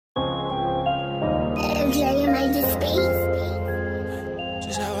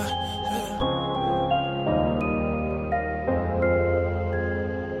Just how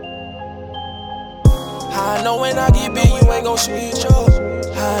I know when I get big, you ain't gon' switch up.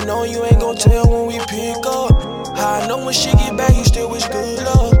 I know you ain't gon' tell when we pick up. I know when shit get back, you still wish good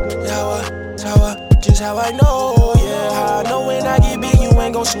luck. Just how I know, yeah. I know when I get big, you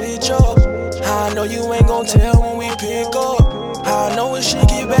ain't gon' switch up. I know you ain't gon' tell when we pick up. I know when shit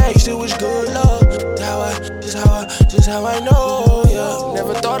get back, you still wish good luck. Just how I know, yeah.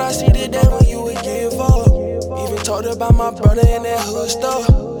 Never thought I'd see the day when you would give up. Even talked about my brother and that hood stuff.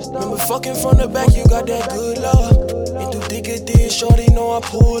 Remember fucking from the back, you got that good love. Ain't too thick of this, shorty know I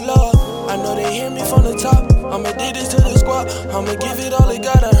pull up. I know they hear me from the top. I'ma do this to the squad. I'ma give it all it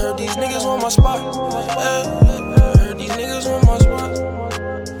got. I heard these niggas want my spot. I heard these niggas want my spot.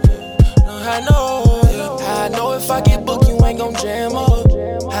 I know if I get booked, you ain't gon' jam up.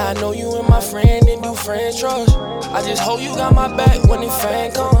 I know you and my friend and do friends trust. I just hope you got my back when the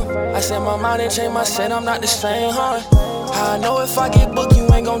fan come. I set my mind and change my set, I'm not the same, huh? I know if I get booked, you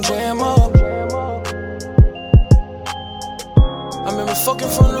ain't gon' jam up. I remember fucking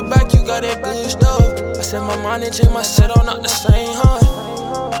from the back, you got that good stuff. I set my mind and change my set, I'm not the same, huh?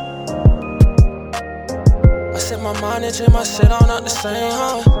 I set my mind and change my set, I'm not the same,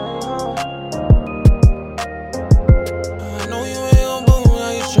 huh?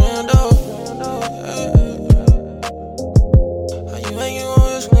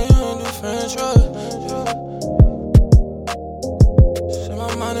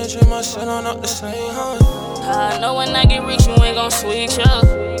 I know when I get rich, you ain't gon' switch up.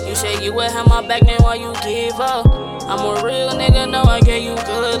 You say you would have my back, then why you give up? I'm a real nigga, know I gave you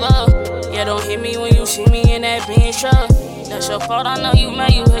good love. Yeah, don't hit me when you see me in that bench truck. That's your fault, I know you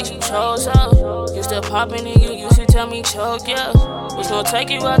mad, you hate, you chose up. You still poppin' and you used to tell me choke, yeah. Was gon' take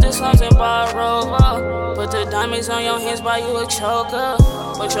you out the slums and buy a Rover. Put the diamonds on your hands, buy you a choker.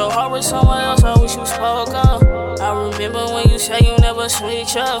 But your heart was somewhere else, I wish you spoke up. I remember when you said you never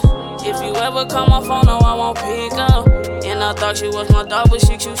switch up. If you ever call my phone, no, I won't pick up. And I thought you was my dog, but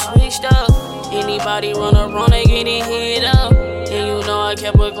shit, you switched up. Anybody run up wrong, they getting hit up. And you know I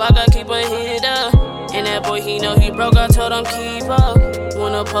kept a Glock, I keep a hit up. And that boy, he know he broke, I told him keep up.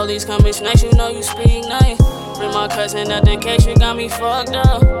 When the police come and snatch, you know you speak nice. Bring my cousin at the case, you got me fucked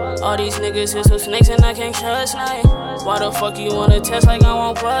up. All these niggas is some snakes and I can't trust night. Why the fuck you wanna test like I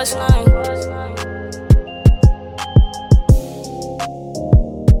won't bust night?